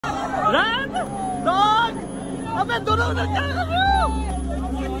Run dog. अबे दोनों उधर क्या कर रहे हो?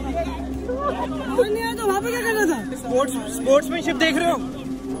 नहीं आया तो वहाँ पे क्या कर रहा था? स्पोर्ट्समैनशिप देख रहे हो?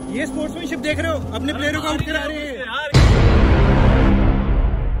 ये स्पोर्ट्समैनशिप देख रहे हो? अपने प्लेयरों को आउट करा रहे हैं।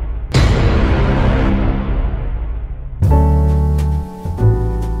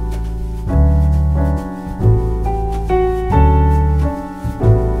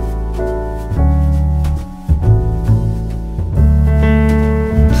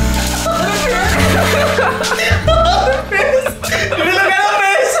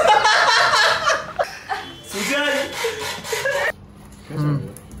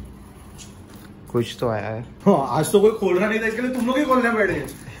 कुछ तो आया है। हाँ, आज तो कोई खोल रहा नहीं था, इसके लिए तुम लोग ही खोलने बैठे।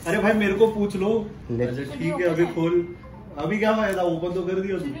 अरे भाई मेरे को पूछ लो। अच्छा ठीक है, अभी खोल। अभी क्या फायदा, ओपन तो कर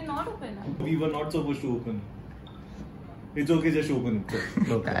दिया तू। We were not supposed to open. It's okay, just open it.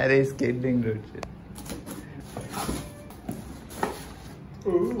 अरे skating dude.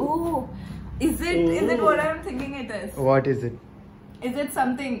 Oh, is it what I'm thinking it is? What is it? Is it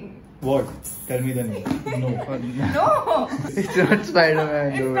something? What? Tell me the name. No. No. It's not Spider-Man.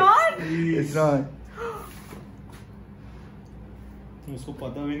 It's dude. not. It's not. उसको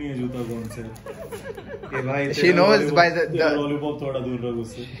पता भी नहीं है जूता कौन सा है। ए भाई, She knows by the lollipop थोड़ा दूर रख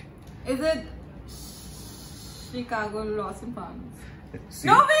उससे। Is it Chicago Lost and Found?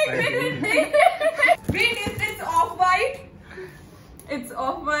 No, wait. Wait, is this off-white? It's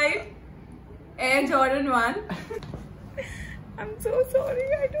off-white. Air Jordan 1. I'm so sorry,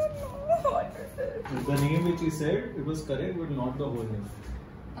 I don't know what this is. The name which he said, it was correct, but not the whole name.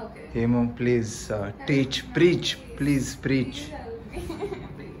 Okay. Hemo, please teach, preach, please preach.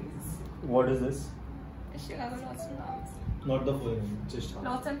 Please. What is this? Chicago Lost and Found. Not the full name, just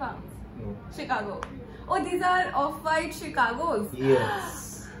Lost and Found. No. Chicago. Oh, these are off-white Chicagos.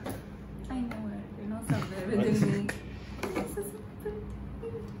 Yes. I know it. Somewhere within me. It's a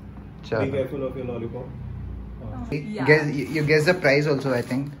Be careful of your lollipop. Yeah. You guess the price also, I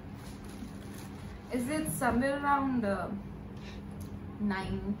think. Is it somewhere around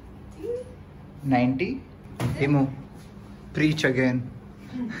 90? 90? Hemo, preach again.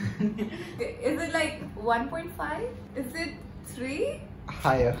 Is it like 1.5? Is it 3?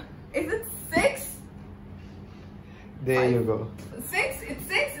 Higher. Is it 6? There 5. you go. 6? It's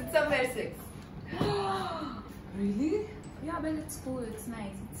 6? It's somewhere 6. Really? Yeah, but it's cool. It's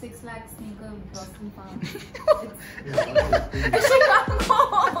nice. It's 6 lakh sneaker Boston Farm. It's Chicago.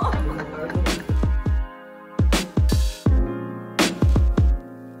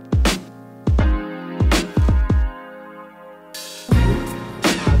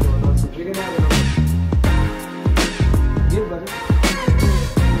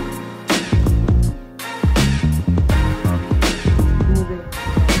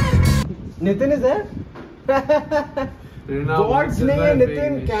 Nitin is there? God's name,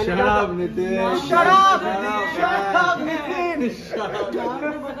 Nitin. Shut up, Nitin. Shut up, Nitin.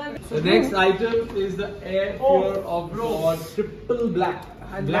 The next item is the Air Pure of God Triple Black.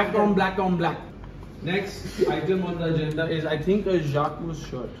 Black on black on black. Next item on the agenda is, I think, a Jacquemus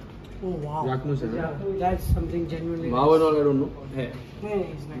shirt. Oh wow. Jacquemus, Yeah, that's something genuinely. wow and all, I don't know. Hair. Hey,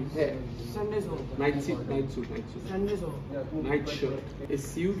 it's nice. Hair. Sundays ho. Night suit. Sundays ho. Night shirt. इस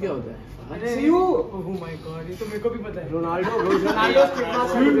CU क्या होता है? See you. Oh my God, ये तो मेरे को भी पता है. Ronaldo's fitness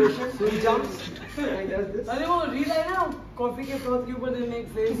celebration. He jumps and does this. अरे वो रील है ना, कॉफी के फ्रॉथ के ऊपर they make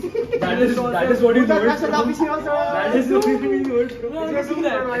face. That is what he told. That is what he told. No, don't do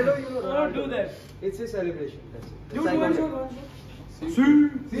that. Don't do that. It's a celebration. That's it. You do one shot.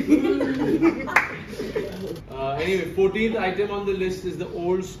 Anyway, 14th item on the list is the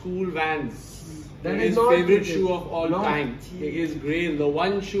old school Vans. That His is not favorite good. shoe of all No. time. It is grey, the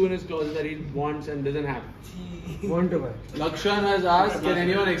one shoe in his closet that he wants and doesn't have. Want to buy. Lakshan has asked, can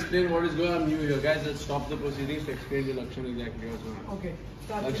anyone explain what is going on? I'm new here, guys. Let's stop the proceedings to explain to Lakshan exactly what's going on. Okay.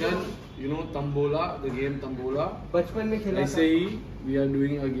 Lakshan, you know Tambola, the game Tambola. बचपन में खेला था. I say we are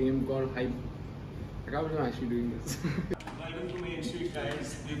doing a game called Hype. I can't believe I'm actually doing this. Welcome to Mainstreet, guys.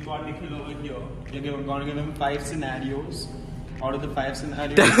 We've got Nikhil over here. We're going to give him 5 scenarios. Out of the 5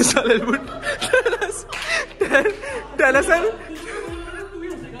 scenarios, Tell us a little bit. Tell us a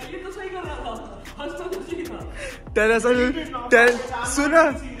little bit. सुना.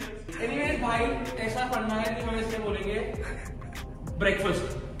 Anyways, भाई ऐसा पढ़ना है कि हम इसमें बोलेंगे breakfast,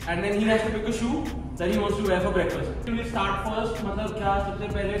 and then he has to pick a shoe that he wants to wear for breakfast. We will start first. मतलब क्या सबसे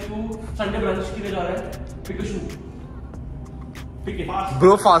पहले तू Sunday brunch के लिए जा रहा है? Pick a shoe. Pick it.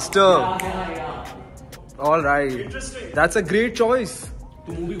 Bro, faster. Yeah. All right. interesting. That's a great choice.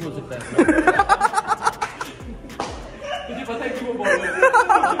 तू मूवी खोल सकता है. तुझे पता है कि वो बॉल है.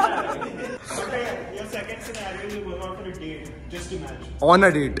 Okay, your second scenario, you're going out for a date. Just imagine. On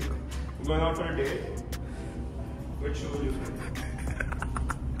a date. Going out for a date? Which shoe will you pick?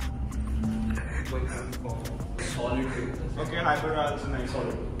 Solid. Okay, Hyper Royale is nice.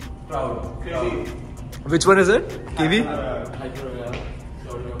 Solid. Proud. Crazy. Which one is it? Kiwi? Hyper Royale.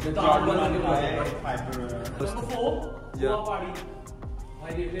 Solid. Jordan 1 Hyper Royale. Number 4. Goa party.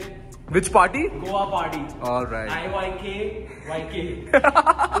 Why did they? Which party? Goa party. All right. IYK.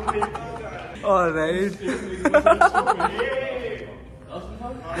 All right.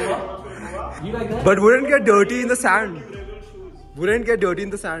 You like that? But wouldn't get dirty in the sand. Wouldn't get dirty in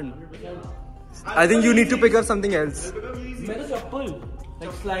the sand. I think you need to pick up something else. Mera chappal.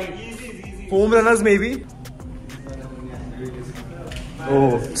 Like slide. Foam runners maybe.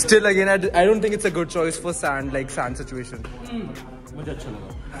 Oh, still again, I don't think it's a good choice for sand, like sand situation. मुझे अच्छा लगा.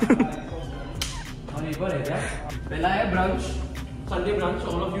 और एक बार है क्या? पहला है brunch. Sunday brunch.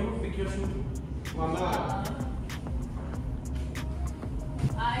 All of you pick your shoe.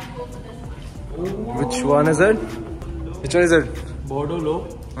 I go for this one. Which one is it? Which one is it? Bordeaux low.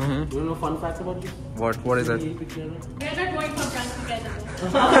 Mm-hmm. Do you know fun fact about this? What is it? We're not going for brunch together.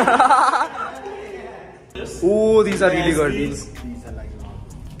 Oh, these are really good. These are like.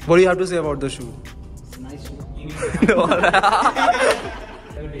 What do you have to say about the shoe? It's a nice shoe.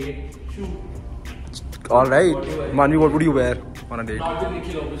 Shoe. All right. Manvi, what would you wear on a date? Not with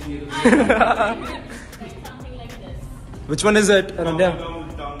Nikhil, obviously. Something like this. Which one is it, Anandya?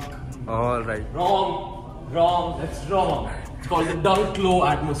 All right. Wrong. That's wrong. It's called the dunk low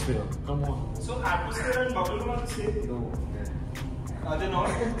atmosphere. Come on. So atmosphere and bubble are the same? No. Are they not?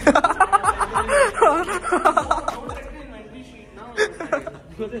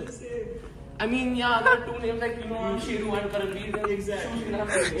 I mean, yeah, there are two names like, you know, Shiru and Karan.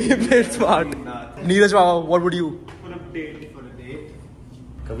 Exactly. You played smart. Neeraj Baba, what would you? For a date.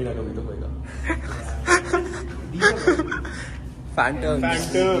 कभी ना कभी तो होएगा. Phantoms.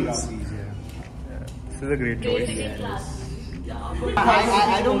 Phantoms. This is a great choice. Basic class.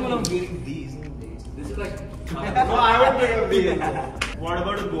 I don't want to wearing these. This is like. No, I would pick up these. What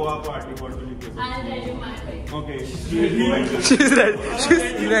about a Goa party? What will you pick? I'll tell you my way. Okay. She's ready.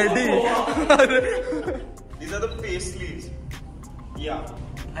 She's ready. These are the paisleys. Yeah.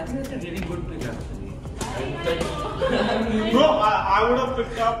 I think that's a really good pick actually. Bro, I would have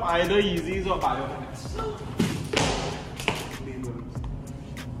picked up either Yeezys or Bionics.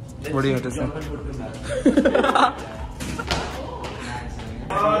 What do you have to say?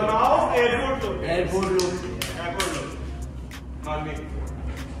 Now airport look. Airport look. Manvi.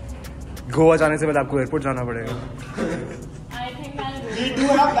 Goa जाने से पहले आपको airport जाना पड़ेगा. I think I'll go We do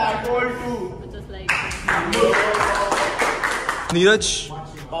have that wall too. just like Neeraj.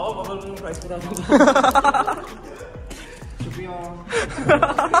 Baba bubble में price बता दो. शुक्रिया.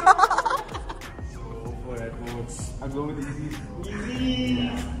 For airports, I'll go with Yeezy.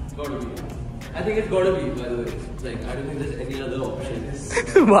 Gotta be. I think it's gotta be, by the way. Like, I don't think there's any other option.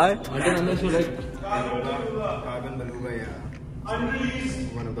 Why? Unless you're like. Carbon Beluga, yeah. Unreleased.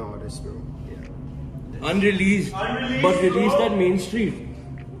 One of the artists, bro. Yeah. Unreleased. But released at Mainstreet.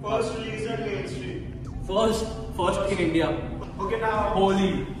 First released at Mainstreet. First in India. Okay, now. Holi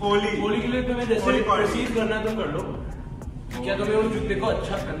Holi के लिए तुम्हें जैसे proceed करना है तुम कर लो. क्या तुम्हें उस जूते को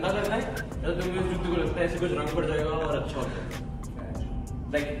अच्छा गंदा करना है या तुम्हें उस जूते को लगता है ऐसे कुछ रंग पड़ जाएगा और अच्छा हो जाएगा.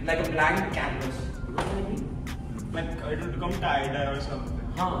 Like a blank canvas. You know what I mean? Like it will become tie-dye or something.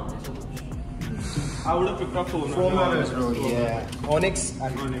 हाँ. I would have picked up foam runners, bro. Yeah. Onyx.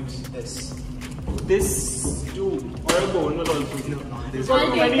 This too. Or a bone will also. There's I'll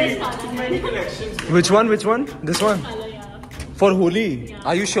too take this many collections. Which one? This one? color, yeah. For Holi? Yeah.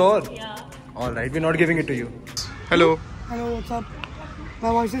 Are you sure? Yeah. All right, we're not giving it to you. Hello. Hello, what's up? My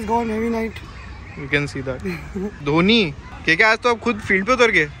voice is gone, heavy night. You can see that. Dhoni क्या आज तो आप खुद field पे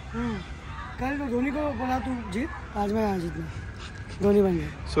उतर गए. कल तो धोनी को बोला तू जीत, आज मैं यहाँ जीतना. धोनी बन गया.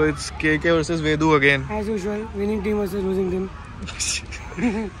 So it's KK versus Vedu again. As usual, winning team versus losing team.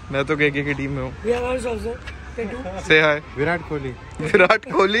 मैं तो KK की टीम में हूँ. We are also. Say hi. Virat Kohli. Virat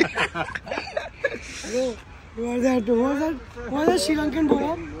Kohli. Who was that? Sri Lankan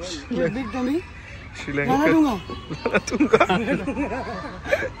bowler with big tummy. Sri Lanka. गाना दूंगा.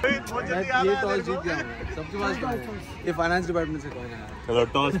 ये toss जीत गया. सबके पास ये फाइनेंस डिपार्टमेंट से कॉल है. चलो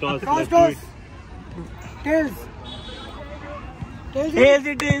toss. Toss. Tails. Yes,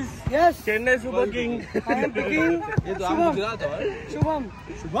 it is. Yes. Chennai Super King. I am picking. ये तो आप गुजरात हो. Shubham.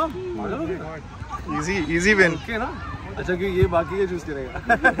 Easy win. ओके ना. अच्छा कि ये बाकी के चूज करेगा.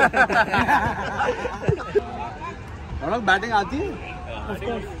 और बैटिंग आती है.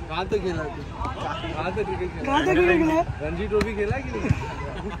 कहाँ तक खेला तू? कहाँ तक क्रिकेट खेला? रणजी ट्रॉफी खेला कि नहीं?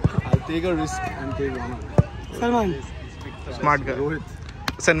 I'll take a risk and take one. Salman. Smart guy. Rohit.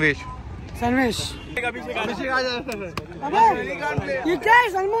 Sanvesh. Sarvesh अभिषेक आ जाए। ये क्या है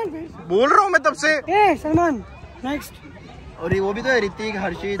सलमान पे? बोल रहा हूँ मैं तब से। सलमान नेक्स्ट। और वो भी तो है ऋतिक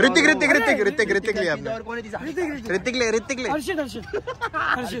हर्षित ऋतिक लिया आपने। और कौन है तीसरा? ऋतिक ले हर्षित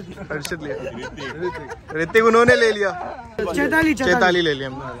लिया। ऋतिक उन्होंने ले लिया। चैताली ले लिया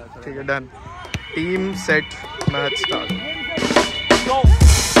हमने। ठीक है done. Team set match start.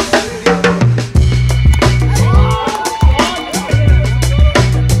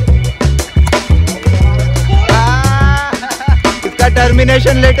 इसका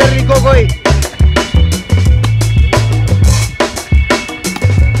टर्मिनेशन लेटर लिखो कोई।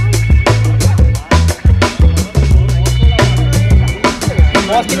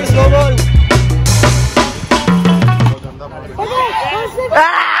 Slow ball.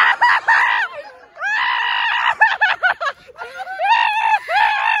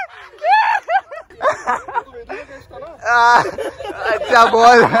 अच्छा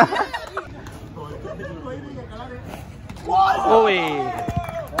ball.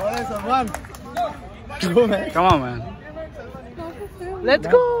 Come on, man. Let's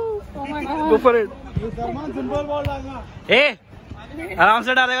go. Go for it. Hey, आराम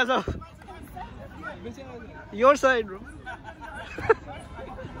से डालेगा सब। Your side, bro.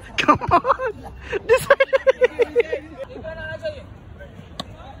 Come on. This side.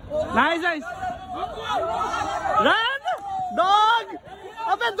 Nice. Run, dog.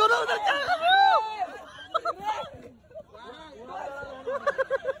 अबे दोनों उधर क्या कर रहे हो?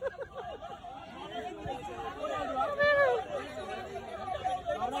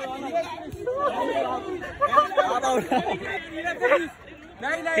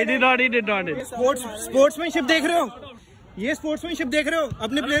 He did not. स्पोर्ट्समैनशिप देख रहे हो? ये स्पोर्ट्समैनशिप देख रहे हो?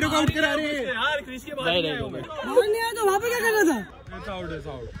 अपने प्लेयरों को आउट करा रहे हैं। नहीं तो वहाँ पे क्या कर रहा था?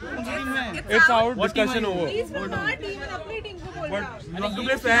 It's out. Discussion over. अपनी टीम को बोल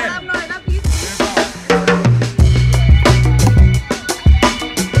रहा है।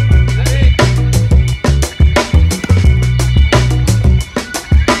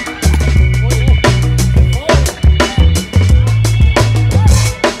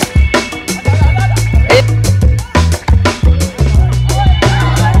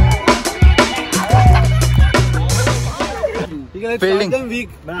 फील्डिंग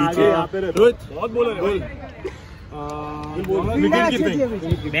बहुत बोला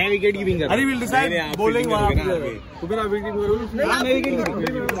मैं विकेट कीपिंग कर। अरे विल डिसाइड बॉलिंग वहां पे तो बिना विकेट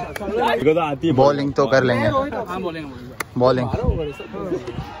को आती है। बॉलिंग तो कर लेंगे। बॉलिंग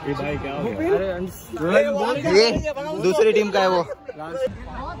ये दूसरी टीम का है वो।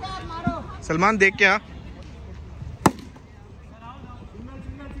 सलमान देख क्या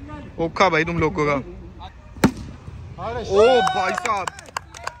ओखा भाई तुम लोगों का। ओ भाई साहब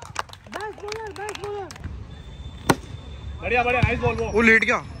बढ़िया नाइस बॉल। वो लेट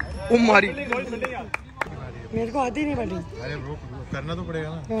गया। वो मारी। मेरे को आती नहीं बैटिंग। अरे करना तो पड़ेगा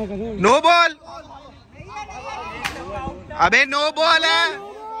ना। No ball. अबे नो बॉल है।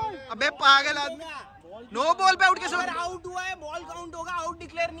 अबे पागल आदमी। नो बॉल पे आउट कैसे? आउट हुआ है, बॉल काउंट होगा, आउट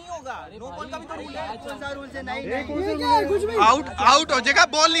डिक्लेयर नहीं होगा। नो बॉल का भी तो रूल है। कौन सा रूल है? नहीं आउट हो जाएगा,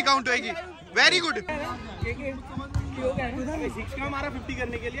 बॉल नहीं काउंट होएगी। Very good. हमारा 50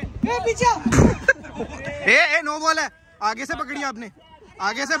 करने के लिए ए नो बॉल है। आगे से पकड़िए आपने।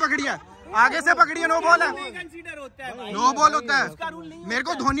 आगे से पकड़िए नो बॉल है। नो बॉल होता है। मेरे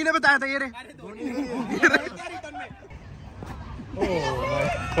को धोनी ने बताया था ये रे।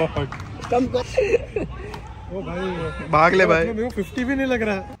 भाग ले भाई। मेरे को 50 भी नहीं लग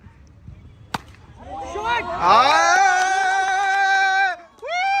रहा है।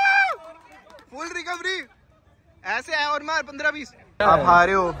 Full recovery. ऐसे है और मार 15-20। आप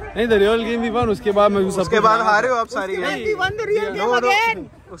हारे हो। नहीं द रियल गेम भी वन। उसके बाद मैं उसके बाद हारे हो आप सारी गेम।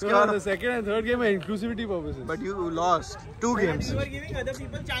 उसके बाद सेकंड एंड थर्ड गेम में inclusivity purposes. But you lost 2 games.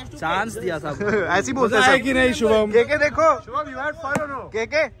 Chance दिया था। ऐसी बोलते हैं कि नहीं शुभम? के देखो शुभम यू हैड फन और नो? के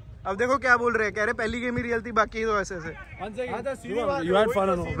अब देखो क्या बोल रहे हैं। कह रहे पहली गेम ही रियल थी, बाकी तो ऐसे ऐसे। यू हैड फन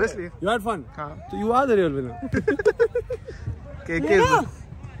और no? Obviously you had fun. हां तो you are the real winner. के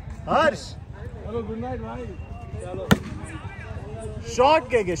हर्ष चलो गुड नाइट भाई। चलो शॉट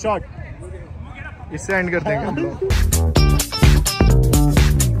के शॉट इससे एंड कर देंगे हम लोग।